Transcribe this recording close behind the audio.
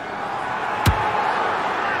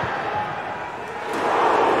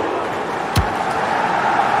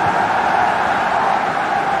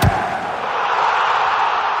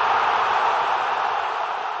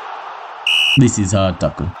This is Hard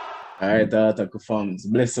Tackle. All right, Tackle fans.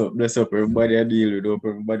 Bless up everybody I deal with. Hope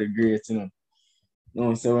everybody great,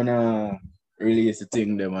 No, so when I release the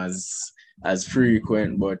thing them as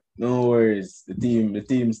frequent, but no worries. The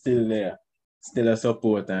team still there. Still a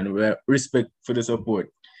support and we have respect for the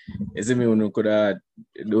support. You see me when we could have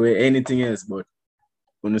do anything else, but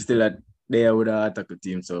when we still at there with our tackle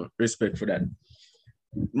team, so respect for that.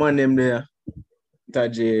 Man them there,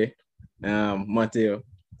 Tajay, Mateo,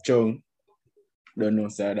 Chung, don't know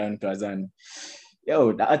Sir Dan Kazan.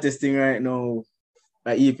 Yo, the hottest thing right now,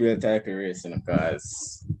 my EPL title race,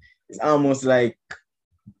 because it's almost like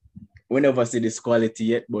we never see this quality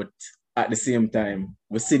yet, but at the same time,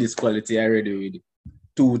 we see this quality already with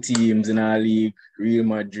two teams in our league, Real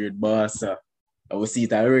Madrid, Barca. And we see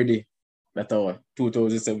it already. That our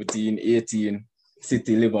 2017-18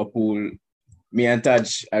 City, Liverpool. Me and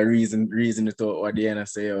Taj are reason it out at the end and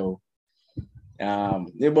say,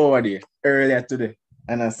 earlier today,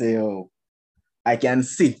 and I say, I can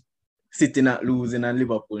see City not losing and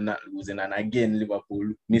Liverpool not losing, and again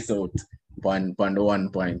Liverpool miss out on the 1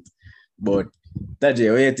 point. But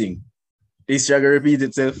Tajay, what do you think? This struggle repeat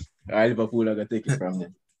itself, or Liverpool are gonna take it from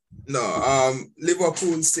them? No,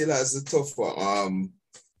 Liverpool still has a tough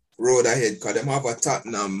road ahead because they have a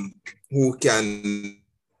Tottenham who can.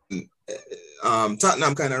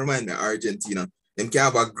 Tottenham kind of remind me of Argentina. Them can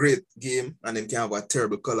have a great game and them can have a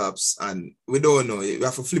terrible collapse, and we don't know. We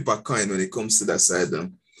have to flip a coin when it comes to that side.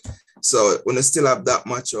 So when they still have that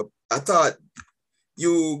matchup, I thought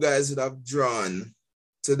you guys would have drawn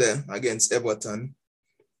today against Everton,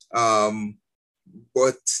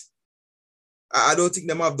 but I don't think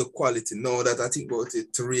them have the quality now that I think about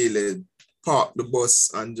it to really park the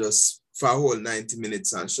bus and just for a whole 90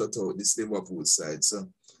 minutes and shut out this Liverpool side.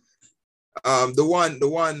 So the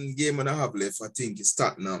one game and a half left, I think, is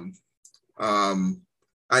Tottenham. And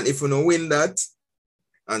if we don't win that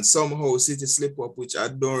and somehow City slip up, which I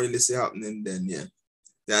don't really see happening, then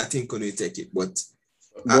I think we take it. But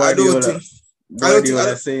I don't think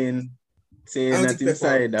saying that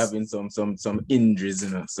inside having some injuries,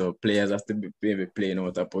 so players have to be maybe playing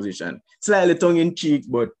out of position. Slightly tongue in cheek,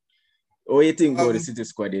 but what you think about the City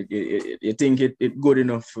squad? You think it good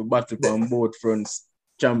enough for battle on both fronts,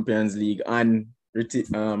 Champions League and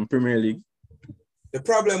Premier League? The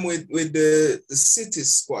problem with the City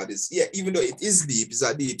squad is, even though it is deep, it's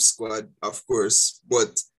a deep squad, of course,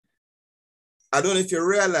 but I don't know if you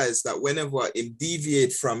realize that whenever it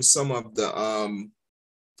deviate from some of the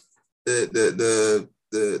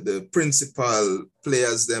principal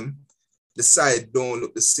players, the side don't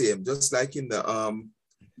look the same. Just like in the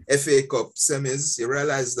FA Cup semis, you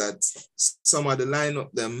realize that some of the lineup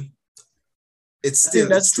it's still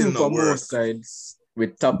not work. Most sides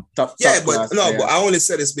with top. Yeah, but I only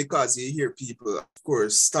say this because you hear people, of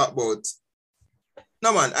course, talk about.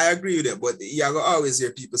 No man, I agree with them, but you always hear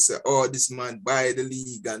people say, "Oh, this man buy the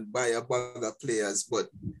league and buy a bag of players," but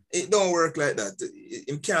it don't work like that.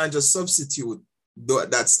 You can't just substitute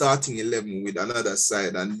that starting 11 with another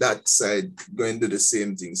side and that side going to do the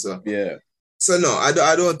same thing. So So no,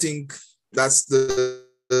 I don't think that's the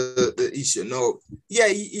issue. No,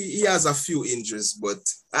 he has a few injuries, but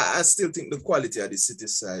I still think the quality of the City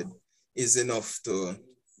side is enough to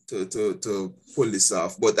pull this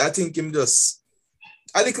off. But I think him just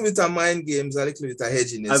a little bit of mind games, a little bit of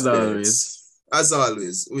hedging his spirits. As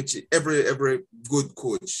always, which every good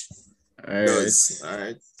coach does. All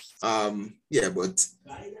right. But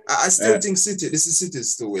I still think this is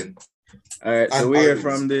City's to win. All right. So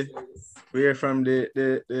we're from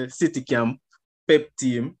the City camp, Pep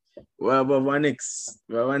team. We have one next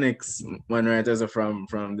one right also from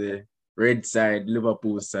the red side,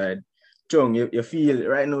 Liverpool side. Chung, you feel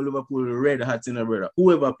right now Liverpool red hot in a brother.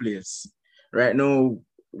 Whoever plays. Right now,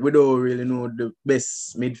 we don't really know the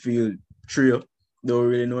best midfield trio. Don't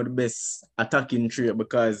really know the best attacking trio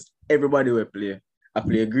because everybody will play. I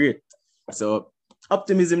play great. So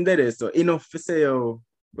optimism there. So enough to say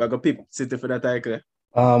we're gonna pick City for that title.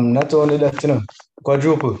 Not only that,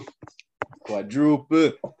 quadruple.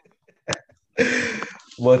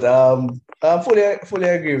 But I fully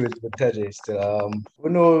agree with Tajay still. We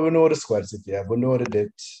know the squad City have, we know the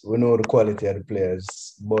depth, we know the quality of the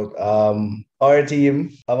players. But our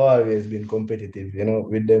team have always been competitive,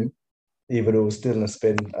 with them, even though we still not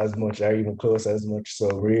spend as much or even close as much. So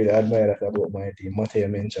really admire that about my team. Mateo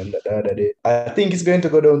mentioned that the other day. I think it's going to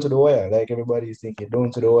go down to the wire, like everybody is thinking,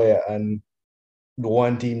 down to the wire, and the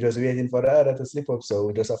one team just waiting for the other to slip up. So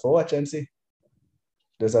we just have to watch and see.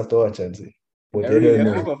 But they don't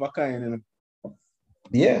know. Of a kind,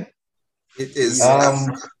 Yeah. It is.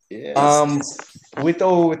 Yes. With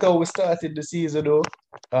how we started the season though,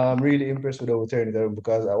 I'm really impressed with how we turned it around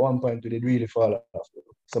because at one point we did really fall off.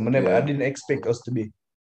 So I didn't expect us to be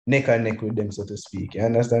neck and neck with them, so to speak. You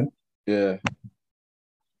understand? Yeah.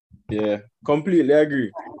 Yeah. Completely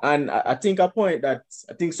agree. And I think a point that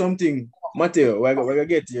I think something, Mateo, we're gonna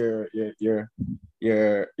get your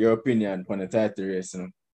opinion on the title race, you know?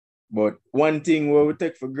 But one thing where we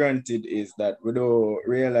take for granted is that we don't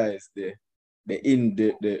realize the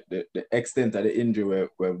extent of the injury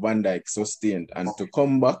where Van Dijk sustained, and to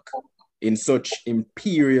come back in such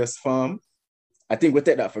imperious form, I think we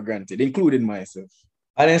take that for granted, including myself.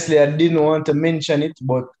 Honestly, I didn't want to mention it,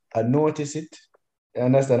 but I noticed it. You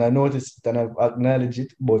understand? I noticed it and I acknowledge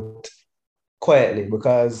it, but quietly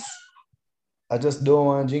because I just don't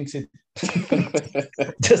want to jinx it.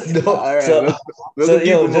 Just don't. All right,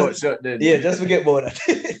 just forget about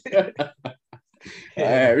that. All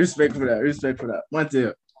right, respect for that.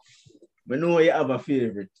 Mateo, we know you have a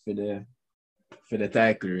favorite for the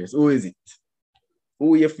title race. Who is it?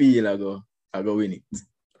 Who you feel I go win it?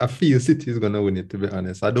 I feel City is gonna win it, to be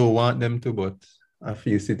honest. I don't want them to, but I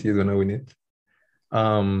feel City is gonna win it.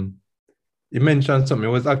 You mentioned something.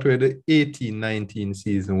 It was actually the 18-19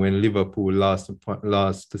 season when Liverpool lost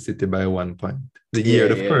to City by 1 point.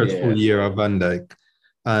 The first full year of Van Dijk.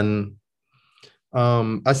 And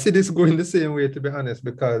I see this going the same way, to be honest,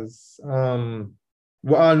 because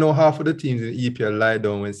we all know half of the teams in EPL lie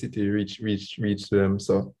down when City reach them.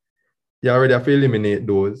 So you already have to eliminate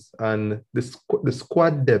those. And the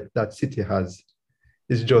squad depth that City has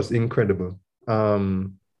is just incredible.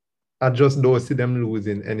 I just don't see them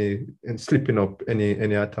losing and slipping up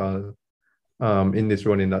any at all in this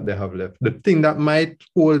running that they have left. The thing that might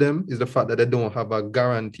hold them is the fact that they don't have a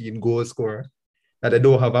guaranteed goal scorer, that they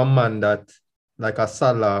don't have a man that, like a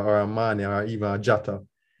Salah or a Mane or even a Jota,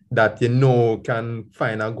 that can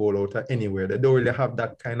find a goal out of anywhere. They don't really have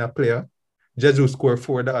that kind of player. Jesus scored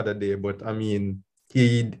 4 the other day, but I mean,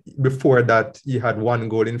 before that, he had 1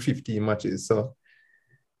 goal in 15 matches. So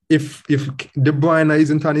if De Bruyne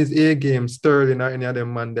isn't on his A game, Sterling or any other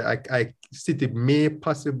man, I City may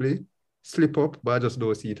possibly slip up, but I just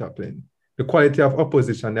don't see it happening. The quality of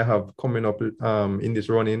opposition they have coming up in this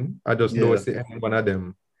running, I just don't see any one of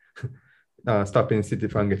them stopping City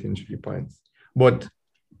from getting 3 points. But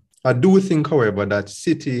I do think, however, that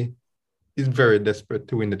City is very desperate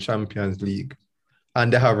to win the Champions League,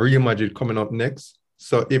 and they have Real Madrid coming up next.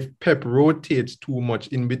 So if Pep rotates too much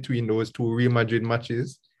in between those 2 Real Madrid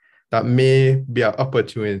matches, that may be an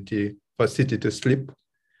opportunity for City to slip.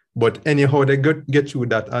 But anyhow they get through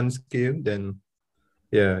that unscathed, then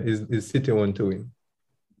is City want to win.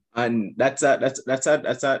 And that's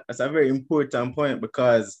a very important point,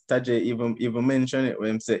 because Tajay even mentioned it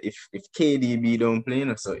when he said if KDB don't play,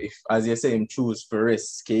 so if, as you say, him choose for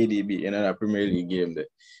rest KDB in another Premier League game,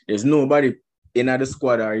 there's nobody in the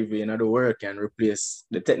squad or even in the world can replace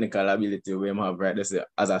the technical ability we have right there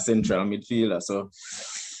as a central midfielder. So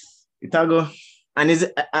Itago, and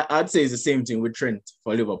I'd say it's the same thing with Trent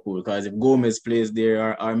for Liverpool, because if Gomez plays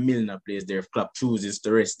there or Milner plays there, if Klopp chooses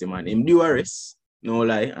to rest him, and him do a rest, no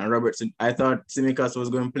lie. And Robertson, I thought Tsimikas was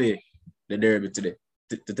going to play the derby today,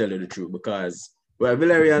 to tell you the truth, because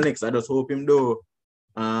Villarreal next, I just hope him do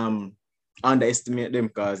underestimate them,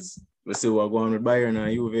 because we see we're going with Bayern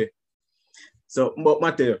and Juve. So, but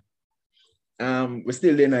Mateo, we're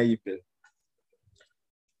still in EPL.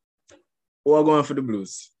 We're going for the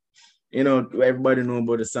Blues. You know, everybody know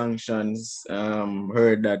about the sanctions.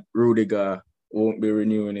 Heard that Rudiger won't be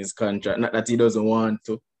renewing his contract. Not that he doesn't want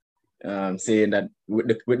to. Saying that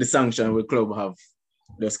with the sanction, the club have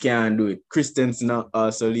just can't do it. Christensen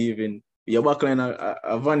also leaving. Your backline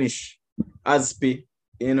a vanish. Aspi,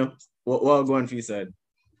 you know, what going for your side?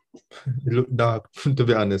 It look dark, to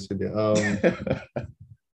be honest with you.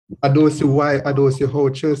 I don't see how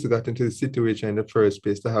Chelsea got into the situation in the first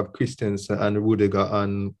place to have Christensen and Rudiger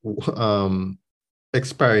on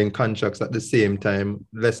expiring contracts at the same time,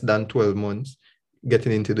 less than 12 months,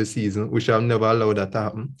 getting into the season. We should have never allowed that to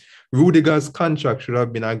happen. Rudiger's contract should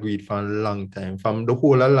have been agreed for a long time. From the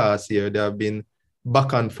whole of last year, they have been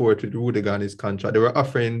back and forth with Rudiger and his contract. They were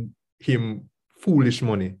offering him foolish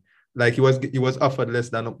money. Like he was offered less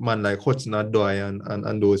than a man like Hudson-Odoi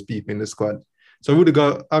and those people in the squad. So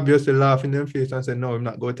Rudiger obviously laughed in their face and said, no, I'm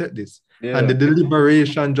not going to take this. Yeah. And the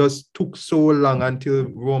deliberation just took so long until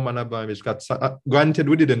Roman Abramovich got... Granted,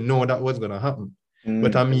 we didn't know that was going to happen.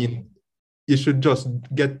 But I mean, you should just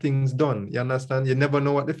get things done. You understand? You never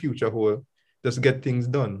know what the future holds. Just get things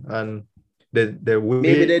done. And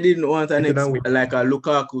maybe they didn't want like a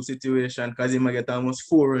Lukaku situation, because he might get almost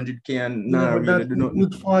 400k and now really do nothing.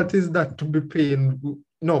 Whose fault is that to be paying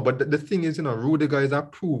No, but the thing is, Rudiger is a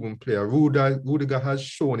proven player. Rudiger has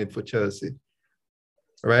shown it for Chelsea,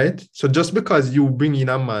 right? So just because you bring in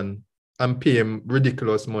a man and pay him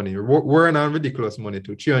ridiculous money, we're on ridiculous money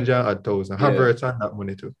too, 300,000. Havertz on that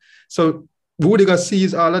money too. So Rudiger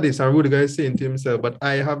sees all of this, and Rudiger is saying to himself, but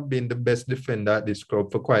I have been the best defender at this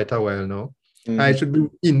club for quite a while now. I should be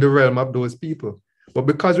in the realm of those people. But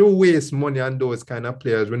because we waste money on those kind of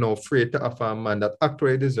players, we're now afraid to offer a man that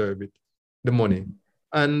actually deserve it, the money.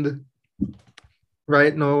 And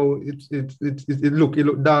right now, it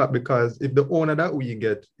look dark, because if the owner that we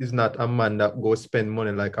get is not a man that goes spend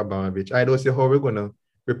money like Abramovich, I don't see how we're going to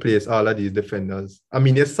replace all of these defenders. I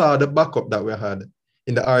mean, you saw the backup that we had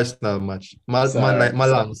in the Arsenal match. Man like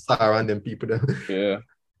Malang, Sarr, and them people there. Yeah.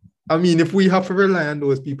 I mean, if we have to rely on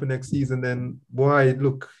those people next season, then boy, it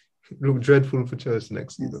look dreadful for Chelsea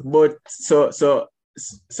next season. But so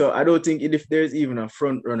I don't think if there's even a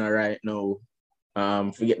front runner right now,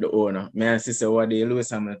 forget the owner. May I say what they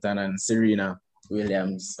Lewis Hamilton and Serena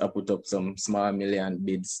Williams have put up some small million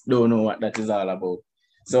bids. Don't know what that is all about.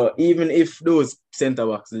 So even if those centre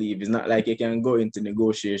backs leave, it's not like you can go into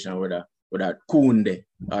negotiation with that Koundé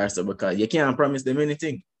or so, because you can't promise them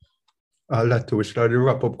anything. All that too. We should have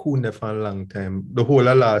wrap up Koundé for a long time. The whole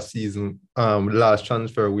of last season, last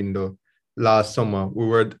transfer window, last summer, we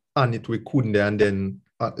were on it with Koundé, and then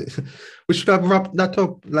we should have wrapped that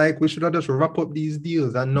up. Like, we should have just wrap up these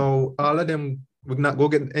deals, and now all of them, we're not go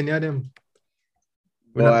get any of them.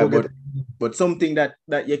 But something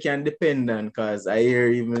that you can depend on, because I hear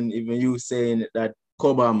even you saying that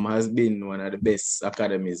Cobham has been one of the best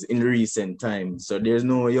academies in recent times. So there's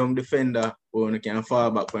no young defender who can fall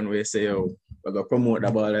back when we say, oh, we're going to promote the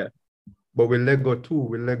ball. But we let go too.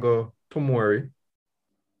 We let go Tomori,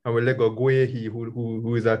 and we let go Guehi,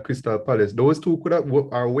 who is at Crystal Palace. Those two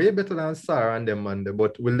are way better than Sarr and them, man,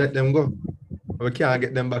 but we'll let them go. We can't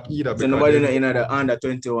get them back either. So nobody in the under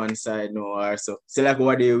 21 side, no, or so. So like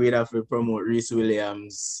what they would have to promote Reece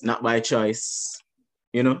Williams, not by choice,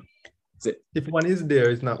 you know? So, if one is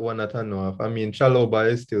there, it's not one that I know of. I mean,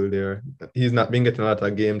 Chalobah is still there. He's not been getting a lot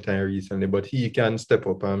of game time recently, but he can step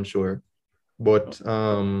up, I'm sure. But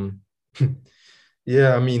yeah,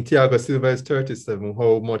 I mean, Thiago Silva is 37.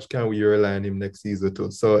 How much can we rely on him next season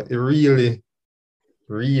too? So it really,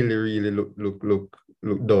 really, really look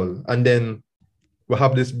dull. And then we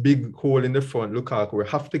have this big hole in the front. Lukaku, we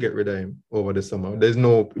have to get rid of him over the summer.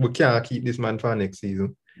 We can't keep this man for next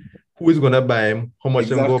season. Who is going to buy him? How much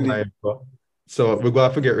them go buy him for? So we're going to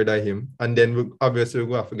have to get rid of him. And then we're going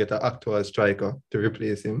to have to get an actual striker to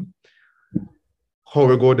replace him. How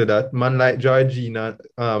we go to that? Man like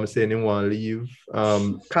Jorginho saying he want to leave.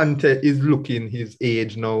 Kante is looking his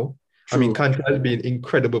age now. True. I mean, Kante has been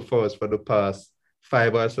incredible for us for the past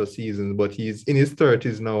 5 or so seasons, but he's in his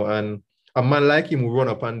 30s now, and a man like him will run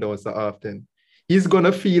up and down so often. He's going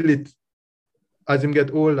to feel it as him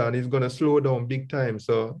get older, and he's going to slow down big time.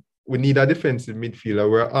 So we need a defensive midfielder.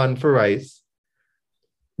 We're on for Rice.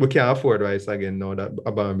 We can't afford Rice again now that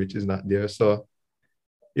Abramovich is not there. So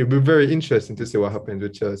it'll be very interesting to see what happens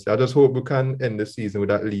with Chelsea. I just hope we can end the season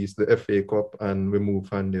with at least the FA Cup and we move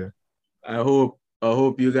on there. I hope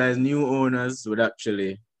you guys, new owners, would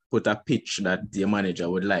actually put a pitch that your manager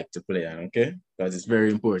would like to play on, okay? Because it's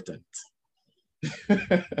very important.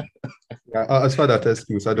 Yeah, as for that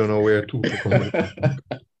excuse, I don't know where to come with.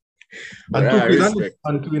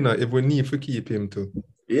 And if we need to keep him too.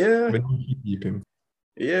 Yeah. We need to keep him.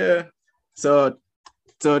 Yeah. So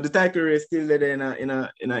the title race still there in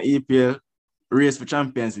a EPL race for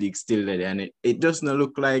Champions League still there, and it does not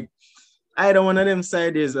look like either one of them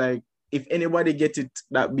side is like, if anybody get it,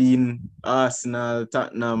 that being Arsenal,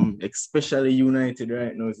 Tottenham, especially United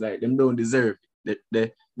right now, it's like them don't deserve it.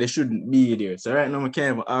 They shouldn't be there. So right now I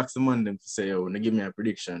can't even ask them on them to say, oh, give me a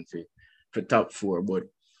prediction for top 4. But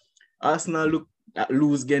Arsenal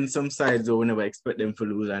lose against some sides, or we never expect them to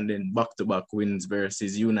lose, and then back-to-back wins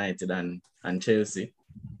versus United and Chelsea.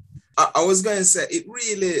 I was going to say, it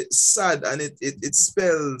really sad, and it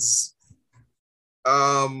spells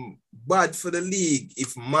bad for the league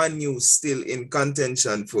if Man U still in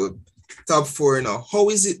contention for top 4 now. How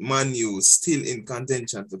is it Man U still in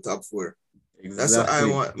contention for top 4? Exactly. That's what I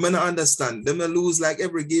want. I don't understand. They may lose like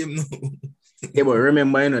every game now. Yeah, but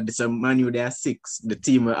remember, this Man U, they are 6. The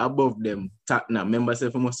team above them, Tottenham, remember,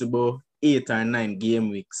 say, for must about 8 or 9 game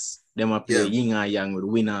weeks. Them are play yin and yang with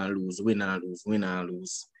win and lose, win and lose, win and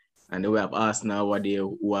lose. And then we have Arsenal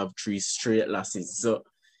who have 3 straight losses. So,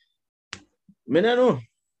 I don't know.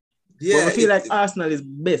 Yeah, but I feel like Arsenal is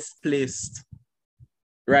best placed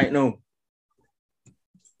right now.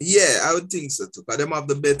 Yeah, I would think so too. But them have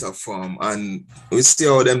the better form, and we see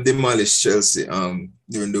how them demolish Chelsea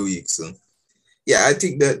during the week. So yeah, I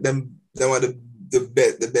think that them are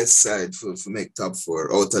the best side for make top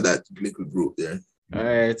four out of that little group there. All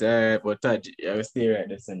right. But Taj, I will stay right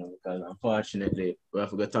there, because unfortunately we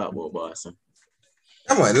have to talk about Barca.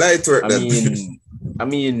 Come on, light work. I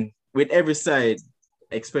mean, with every side,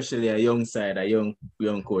 especially a young side, a young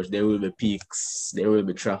coach, there will be peaks, there will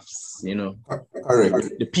be troughs, you know.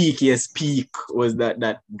 Correct. The peakiest peak was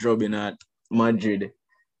that drubbing at Madrid,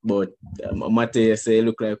 but Matej say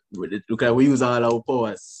look like we use all our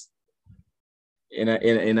powers in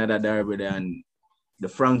that derby there, and the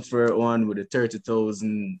Frankfurt one with the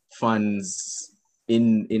 30,000 fans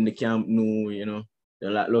in the Camp Nou, you know, the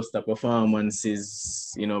lackluster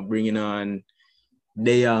performances, you know, bringing on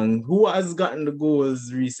De Jong, who has gotten the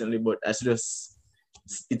goals recently, but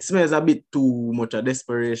it smells a bit too much of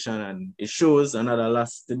desperation, and it shows another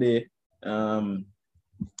loss today.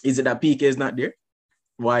 Is it that PK is not there?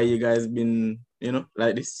 Why you guys been, you know,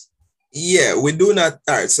 like this? Yeah, we do not.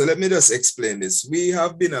 All right, so let me just explain this. We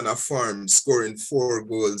have been on a farm scoring 4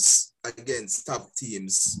 goals against top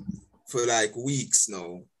teams for like weeks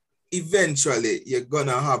now. Eventually, you're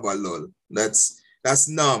gonna have a lull. That's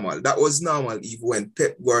normal. That was normal even when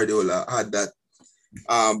Pep Guardiola had that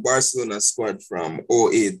Barcelona squad from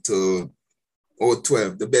 08 to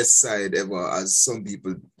 012, the best side ever, as some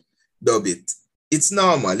people dub it. It's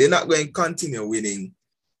normal. You're not going to continue winning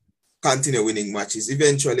matches.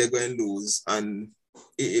 Eventually, you're going to lose, and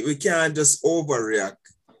we can't just overreact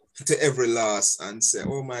to every loss and say,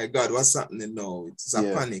 "Oh my God, what's happening now?" It's a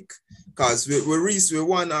panic, because we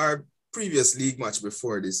won our previous league match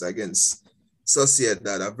before this against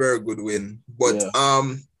Sociedad, a very good win. But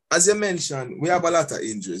as you mentioned, we have a lot of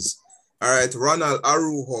injuries. All right, Ronald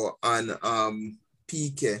Araujo and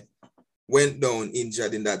PK went down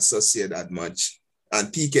injured in that Sociedad match,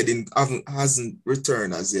 and PK hasn't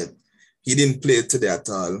returned as yet. He didn't play today at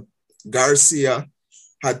all. Garcia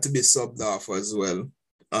had to be subbed off as well.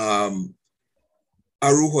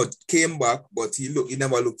 Araujo came back, but he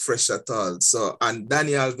never looked fresh at all. So, and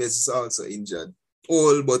Dani Alves is also injured,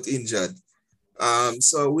 all but injured.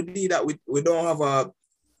 So we need that. We don't have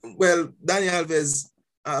Dani Alves,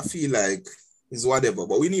 I feel like is whatever,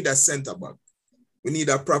 but we need a center back. We need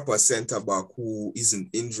a proper center back who isn't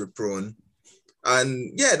injury prone.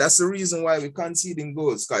 And yeah, that's the reason why we conceding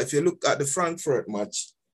goals. Because if you look at the Frankfurt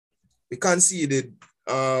match, we conceded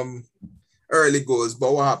early goals,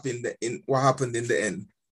 but what happened in the end?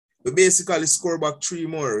 We basically scored back 3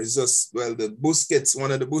 more. It's just, one of the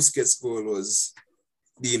Busquets goal was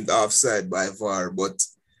deemed offside by VAR, but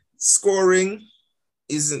scoring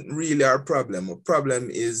isn't really our problem. Our problem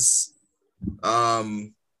is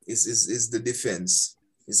the defense,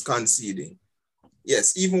 is conceding.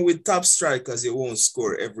 Yes, even with top strikers, you won't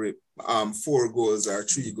score every 4 goals or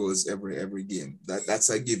 3 goals every game. That's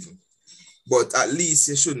a given. But at least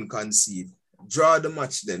you shouldn't concede. Draw the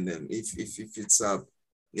match then if it's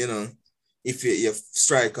if your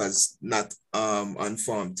strikers not on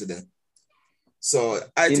form today. So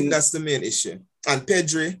I think that's the main issue. And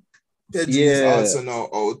Pedri is also now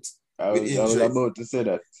out. I was about to say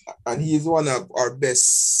that. And he's one of our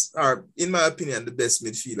best, in my opinion, the best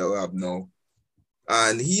midfielder we have now.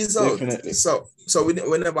 And he's out. Definitely. So we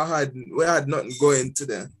had nothing going to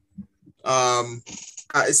them.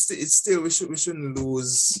 It's still we shouldn't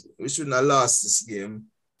lose. We shouldn't have lost this game.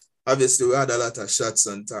 Obviously, we had a lot of shots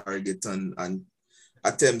on target and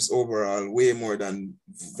attempts overall, way more than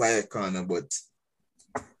Vallecano, but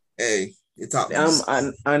hey, it happens.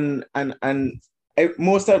 And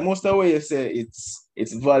most of the way you say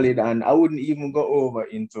it's valid, and I wouldn't even go over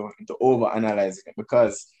into over analyzing it,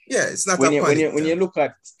 because it's not when you look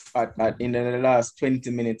at in the last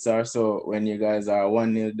 20 minutes or so, when you guys are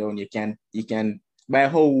 1-0 down, you can by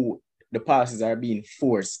how the passes are being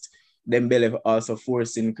forced, Dembele also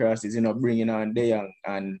forcing crosses, bringing on De Jong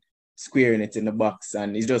and squaring it in the box,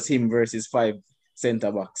 and it's just him versus 5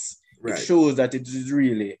 center backs. Right. It shows that it is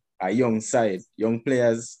really a young side, young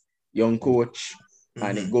players, young coach. Mm-hmm.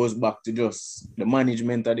 And it goes back to just the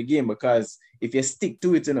management of the game, because if you stick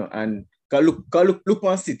to it, and look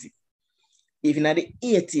on City. Even at the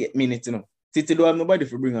 88th minute, City don't have nobody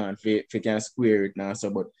to bring on if you can square it now,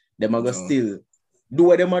 but them are going to still do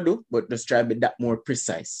what they do, but just try to be that more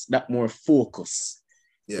precise, that more focus.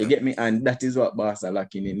 Yeah. You get me? And that is what Barca are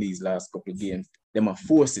lacking in these last couple of games. Them are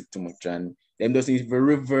force it too much, and them just need to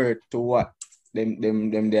revert to what them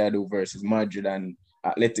they do versus Madrid and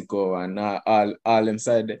Atletico and all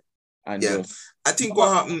inside, and just I think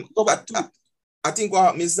what happened. I think what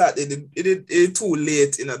happened is that it too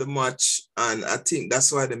late in the match, and I think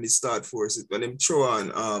that's why they start force it. When they throw on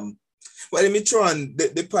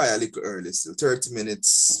the pie a little early, still 30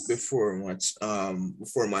 minutes before match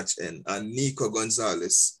end, and Nico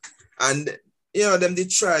Gonzalez. And them they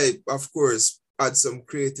try, of course, add some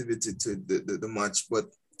creativity to the match, but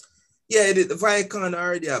yeah, the Viacom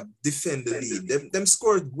already have defend the lead. Them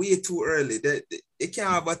scored way too early. They can't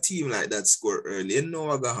have a team like that score early. You know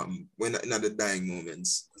what happen when in the dying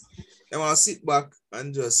moments. They want to sit back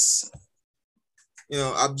and just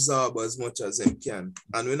absorb as much as they can.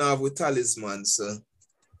 And we now have with talisman, so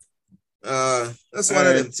that's one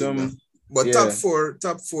of them things. But yeah. top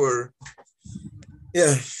four,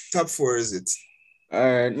 yeah, top four is it. All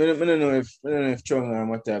right, I don't know if Chung or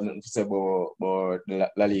Mata have nothing to say about the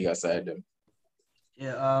La Liga side them.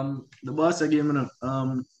 Yeah, the Barca game,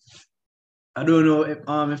 I don't know if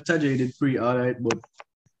Tajay did pretty all right, but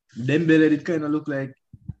Dembele did kind of look like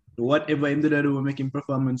whatever him did do making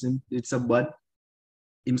performance, it's a bad.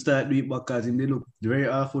 Him start doing back because him they look very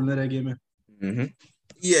awful in that game. Mm-hmm.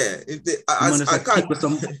 Yeah, I can't.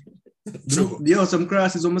 Some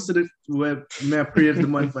crosses almost to the where may I praise the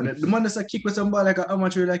man for that. The man that's a kick with some ball like an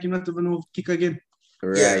amateur, like him not even know kick again.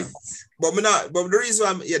 Right. Yeah. But the reason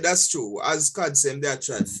why that's true. As Cad said, they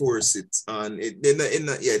try to force it, and it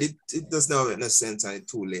does not make no sense and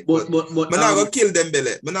it's too late. But I'm not gonna kill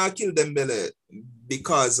Dembele. I'm not kill Dembele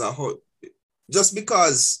because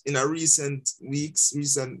in a recent weeks,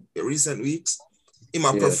 he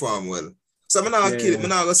might perform well. So I'm not kill him. I'm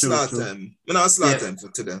not gonna slaughter him. I'm not slaughter him for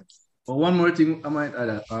today. But one more thing I might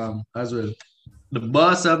add as well. The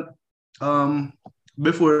Barca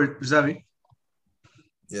before Xavi.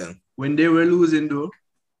 Yeah. When they were losing though,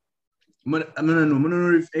 I don't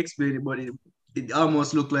know if explain it, but it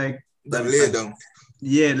almost looked like that lay down.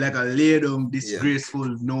 Yeah, like a lay down,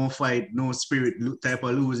 disgraceful, no fight, no spirit type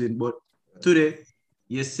of losing. But today,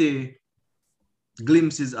 you see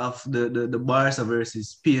glimpses of the Barca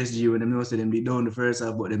versus PSG when them know say them beat down the first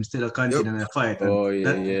half, but them still a continue and a fight.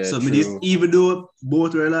 So even though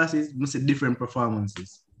both were losses, must say different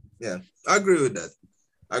performances. Yeah, I agree with that.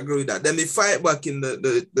 Then they fight back in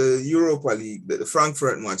the Europa League, the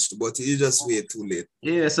Frankfurt match, but you just wait too late.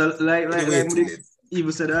 Yeah, so like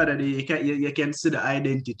even said the other day, you can see the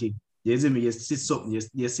identity. You see me, you see something,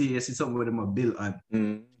 you see something with them a build on.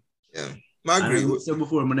 Yeah, I agree. And I said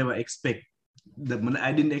before, I never expect.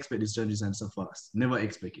 I didn't expect this transition so fast. Never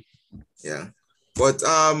expect it. Yeah, but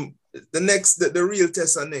the real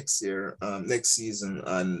test are next year, next season,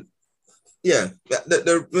 and yeah, I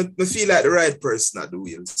feel like the right person at the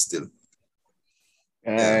wheel still.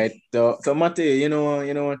 All right, so Mate, you know,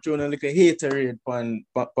 throwing a little haterade on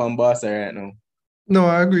Barca right now. No,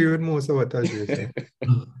 I agree with most of what I said.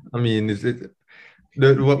 I mean,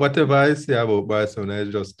 whatever I say about Barcelona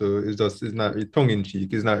is it's not tongue in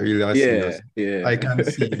cheek. It's not really serious. Yeah. I can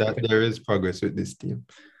see that there is progress with this team.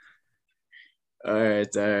 All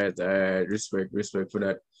right. Respect for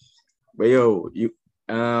that. But yo, you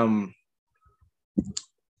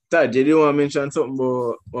Tad, did you want to mention something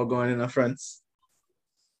about what's going on in France?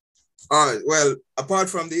 Well, apart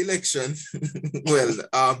from the election,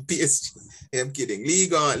 PSG, I'm kidding.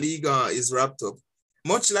 Liga is wrapped up.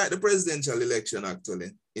 Much like the presidential election,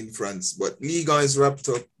 actually, in France. But Liga was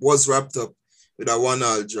wrapped up with a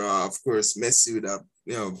 1-1 draw. Of course, Messi with a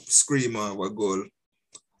screamer of a goal.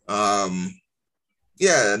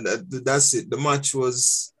 Yeah, that's it. The match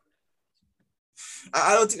was...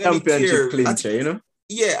 I don't think championship clincher, you know?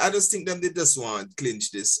 Yeah, I just think they just want to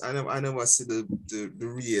clinch this. I never see the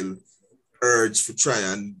real urge to try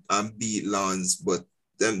and beat Lens, but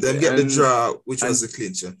them get the draw, which was the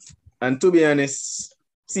clincher. And to be honest,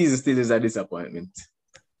 season still is a disappointment.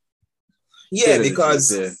 Yeah, because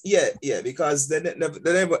they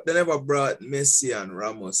never brought Messi and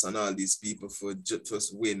Ramos and all these people for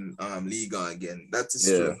just win Liga again. That is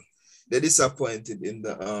true. They're disappointed in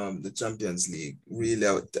the Champions League. Really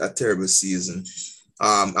a terrible season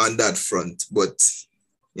on that front. But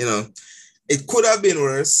it could have been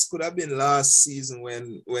worse. Could have been last season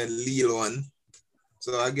when Lille won.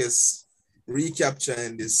 So I guess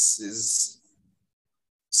recapturing this is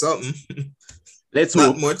something. Let's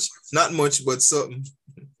hope. Not much, but something.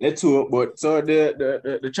 Let's hope. But so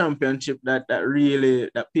the championship that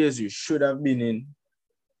PSG should have been in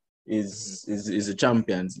is the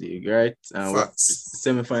Champions League, right?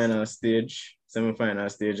 Semi-final stage,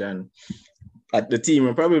 and at the team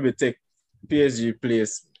will probably take PSG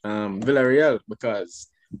place Villarreal because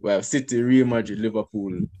we have City, Real Madrid,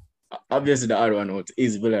 Liverpool. Obviously, the other one out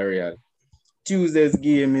is Villarreal. Tuesday's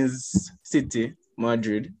game is City,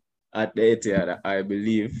 Madrid at the Etihad, I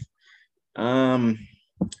believe.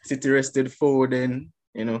 City rested Foden,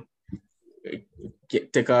 you know,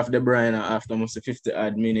 take off De Bruyne after almost 50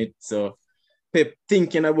 odd minutes. So Pep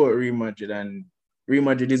thinking about Real Madrid, and Real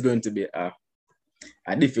Madrid is going to be a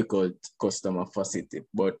difficult customer for City.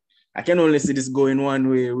 But I can only see this going one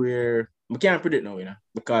way where we can't predict now, you know,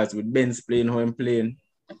 because with Benz playing how I'm playing,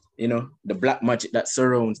 you know, the black magic that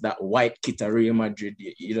surrounds that white kit of Real Madrid,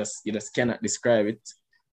 you just cannot describe it,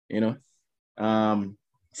 you know.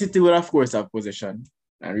 City will of course have possession,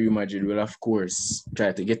 and Real Madrid will of course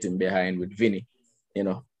try to get him behind with Vinny. You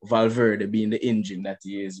know, Valverde being the engine that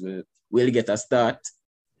he is will get a start.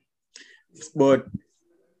 But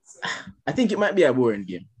I think it might be a boring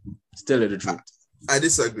game, to tell you the truth. I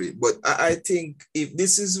disagree, but I think if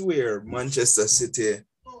this is where Manchester City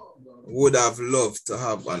would have loved to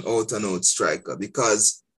have an out-and-out striker,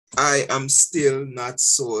 because I am still not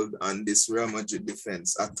sold on this Real Madrid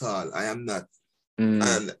defense at all. I am not.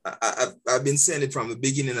 And I've been saying it from the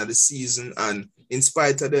beginning of the season, and in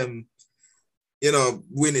spite of them, you know,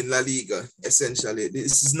 winning La Liga, essentially,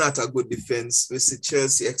 this is not a good defense. We see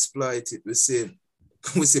Chelsea exploit it. We see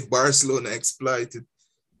Barcelona exploit it.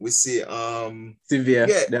 We see Sevilla,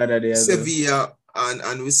 the other day, Sevilla,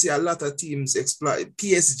 and we see a lot of teams exploit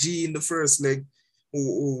PSG in the first leg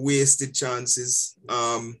who wasted chances.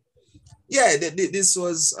 This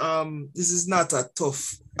is not a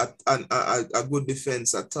tough, a good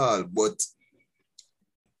defense at all. But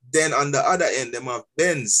then on the other end, them have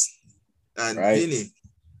Benz and Vinny,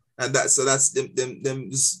 and that's them.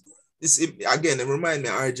 This again, it reminds me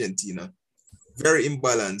of Argentina. Very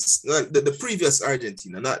imbalanced. The previous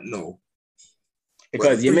Argentina, not now.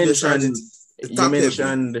 Because you mentioned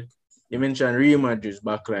Real Madrid's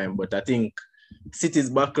backline, but I think City's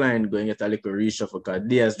backline going to get a little reshuffle because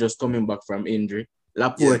Diaz just coming back from injury.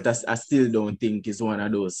 Laporte, I still don't think is one of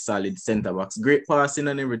those solid centre backs. Great passing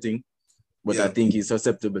and everything, but I think he's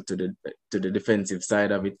susceptible to the defensive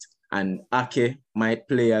side of it. And Ake might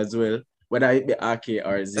play as well. Whether it be Ake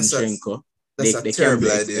or Zinchenko, they can be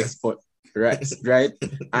export. Right?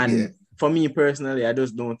 And for me personally, I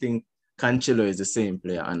just don't think Cancelo is the same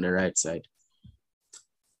player on the right side.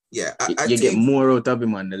 Yeah, you get more out of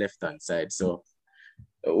him on the left-hand side. So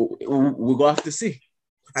we're going to have to see.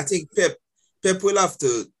 I think Pep will have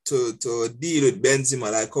to deal with Benzema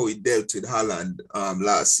like how he dealt with Haaland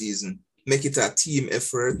last season. Make it a team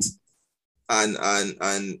effort and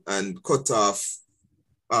cut off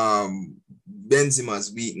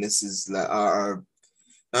Benzema's weaknesses. Like I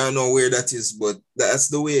don't know where that is, but that's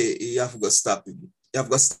the way you have to stop it. You have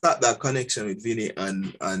to stop that connection with Vinny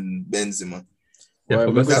and Benzema.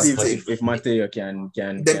 Well, if Mateo can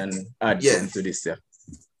add something to this,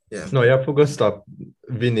 No, you have to stop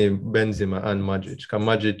Vinny, Benzema, and Modric.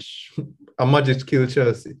 Because Modric killed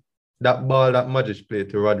Chelsea. That ball that Modric played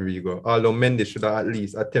to Rodrigo, although Mendy should have at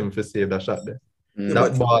least attempt to save that shot there.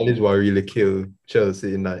 That ball is what really killed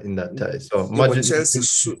Chelsea in that tie. So Modric Chelsea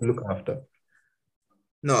should look after.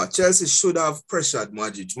 No, Chelsea should have pressured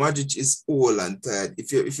Modric. Modric is old and tired.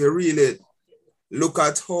 If you really look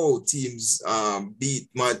at how teams beat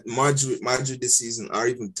Madrid this season, or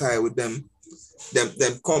even tie with them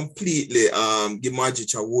completely give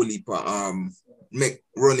Modric a whole heap make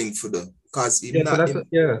running for them. Because on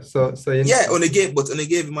the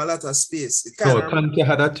gave him a lot of space. Kante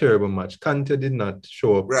had a terrible match. Kante did not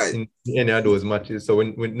show up in any of those matches, so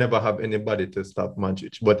we never have anybody to stop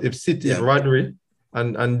Modric. But if City, Rodri,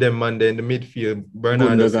 and them and then in the midfield,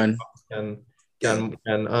 Bernardo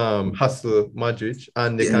can hustle Modric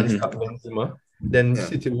and they can stop Benzema, then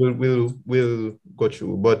City will go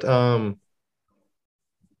through. But I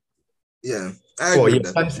agree with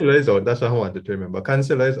that. Cancelo is out. That's what I wanted to remember.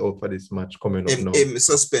 Cancelo is out for this match coming up now.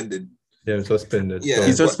 Suspended. Yeah, suspended. Yeah,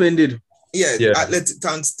 he's suspended.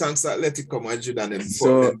 Thanks Atletico Madrid and them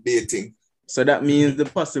for them baiting. So that means the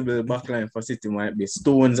possible backline for City might be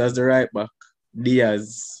Stones as the right back,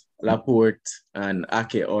 Diaz, Laporte, and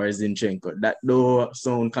Ake or Zinchenko. That don't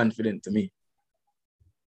sound confident to me.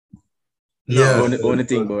 Only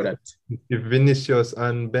thing about that. If Vinicius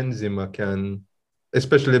and Benzema can,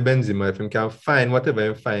 especially Benzema, if he can find whatever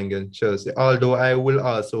he find against Chelsea. Although I will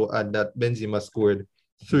also add that Benzema scored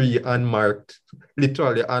 3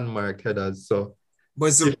 literally unmarked headers. So,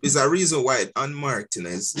 but it's a reason why it's unmarked. You know,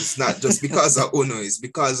 it's not just because of Ono. It's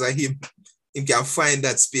because of him. He can find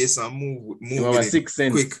that space and move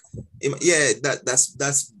it quick. Yeah,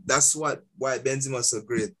 that's why Benzema so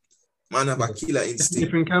great. Man have a killer instinct.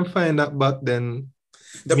 If he can find that back, then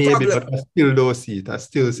but I still don't see it. I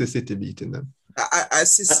still see City beating them. I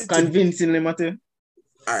see City convincingly, Matthew.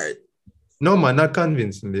 All right. No, man, not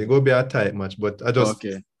convincingly. It go be a tight match, but I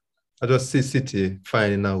just see City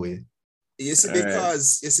finding a way. You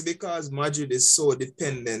see, because Madrid is so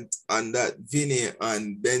dependent on that Vini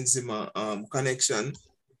and Benzema connection.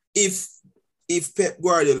 If Pep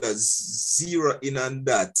Guardiola zero in on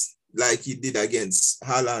that, like he did against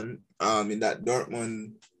Haaland in that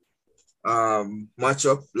Dortmund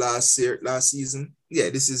matchup last season, yeah,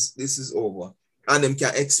 this is over. And them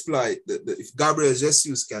can exploit if Gabriel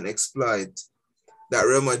Jesus can exploit that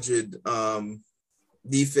Real Madrid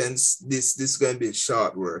defense, this is going to be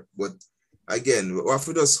short work. But again, we have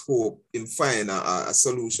to just hope in find a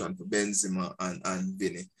solution for Benzema and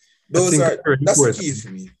Vini. That's the key for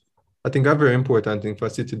me. I think a very important thing for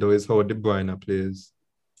City though is how De Bruyne plays.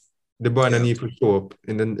 De Bruyne needs to show up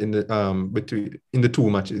in the two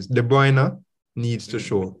matches. De Bruyne needs to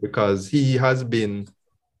show up because he has been,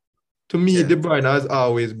 to me, De Bruyne has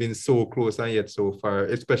always been so close and yet so far,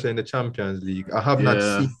 especially in the Champions League. I have not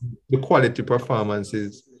seen the quality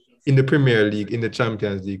performances in the Premier League, in the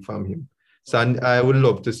Champions League from him. So I would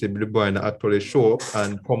love to see De Bruyne actually show up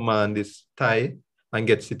and command this tie and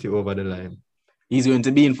get City over the line. He's going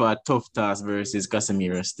to be in for a tough task versus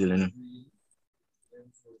Casemiro still, you know.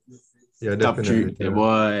 Yeah, definitely. Top 3,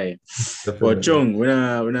 boy. Definitely. But Chung, we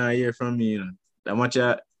not hear from me, you know. That much,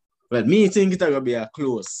 well, me think it's gonna be a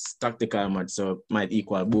close tactical match, so it might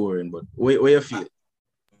equal boring. But where you feel?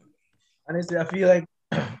 Honestly, I feel like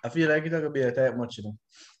it's gonna be a tight match, you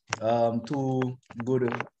know. Two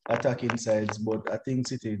good attacking sides, but I think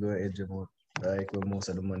City go edge them out, like what most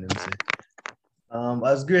of the money say.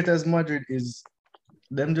 As great as Madrid is,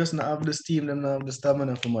 them just not have the steam, them not have the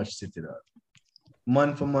stamina for match City. That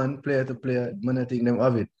man for man, player to player, man, I think them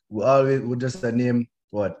have it. We just name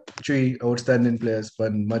 3 outstanding players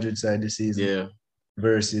from Madrid side this season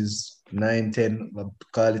versus 9, 10,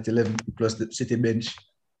 call it 11 plus the City bench.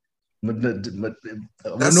 But no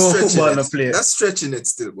football no play. That's stretching it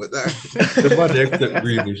still, but everybody except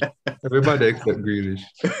Grealish. Everybody except Grealish.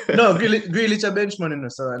 No, Grealish a benchman in the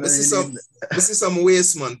sun. This is some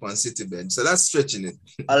waste man on City bench, so that's stretching it.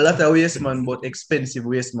 A lot of waste man, but expensive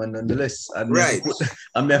waste man nonetheless. And right.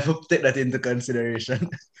 I have to take that into consideration.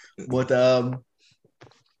 But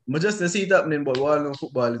but just to see it happening, but while no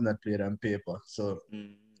football is not played on paper, so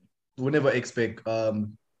we never expect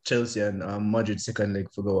Chelsea and Madrid second leg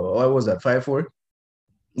for go. What was that? 5-4?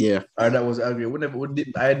 Yeah. Or that was ugly.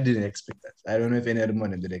 I didn't expect that. I don't know if any other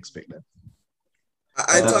man did expect that.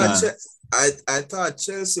 I thought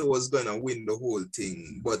Chelsea was gonna win the whole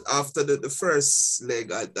thing, but after the first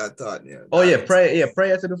leg, I thought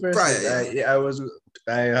prior to the first leg,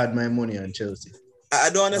 I had my money on Chelsea. I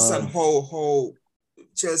don't understand how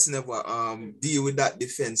Chelsea never deal with that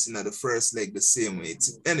defense in the first leg the same way.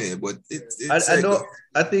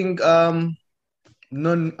 I think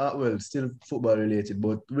still football related,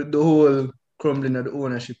 but with the whole crumbling of the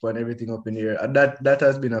ownership and everything up in the air, that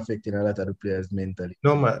has been affecting a lot of the players mentally.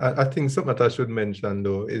 No, man, I think something that I should mention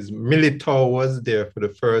though is Militao was there for the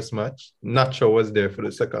first match, Nacho was there for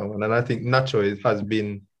the second one, and I think Nacho has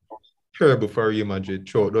been terrible for Real Madrid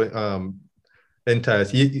throughout the entire,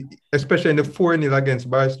 especially in the 4-0 against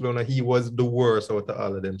Barcelona, he was the worst out of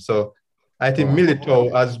all of them. So I think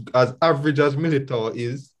Militao, as average as Militao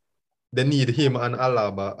is, they need him and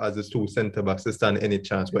Alaba as the 2 centre backs to stand any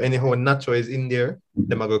chance. But anyhow, Nacho is in there,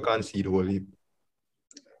 them are going to concede the whole heap.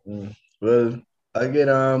 Well,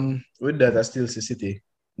 again, with that, I still see City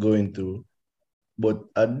going through. But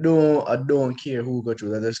I don't care who got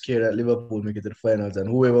through. I just care that Liverpool make it to the finals, and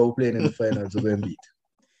whoever we playing in the finals will go and beat.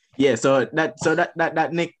 Yeah, so that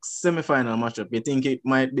next semi-final matchup, you think it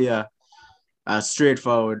might be a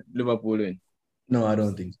straightforward Liverpool win? No, I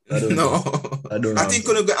don't think. I think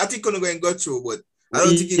gonna go and go through, but I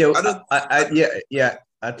don't think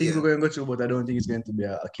I think we're going to go through, but I don't think it's going to be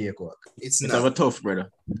a cakewalk. It's not. It's tough,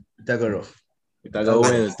 brother. It's rough. It's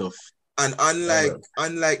well tough. And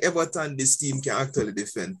unlike Everton, this team can actually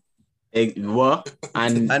defend. What?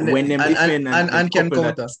 And when they defend and can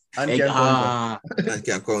counter. And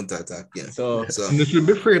can counter attack, yeah. So you should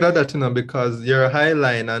be afraid of that, because you're a high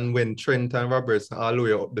line, and when Trent and Robertson all the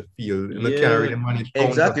way up the field, you can't really manage counter.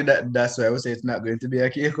 Exactly, that's why I would say it's not going to be a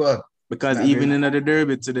cakewalk. Because even in the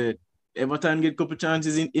derby today, Everton get a couple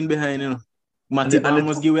chances in behind, Matip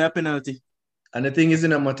almost give away a penalty. And the thing is,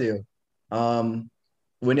 Mateo,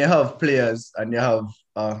 when you have players and you have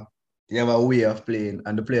a way of playing,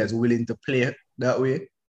 and the players willing to play that way,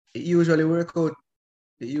 it usually work out.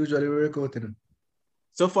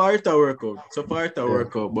 So far it work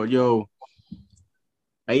out. But yo,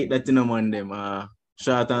 I eat that man them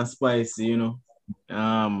short and spicy,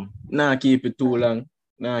 Nah keep it too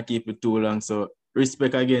long. So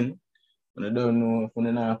respect again. And I don't know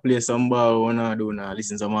if I play some ball or not,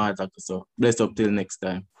 listen to some attack. So bless up till next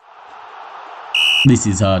time. This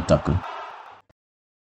is Hard Tackle.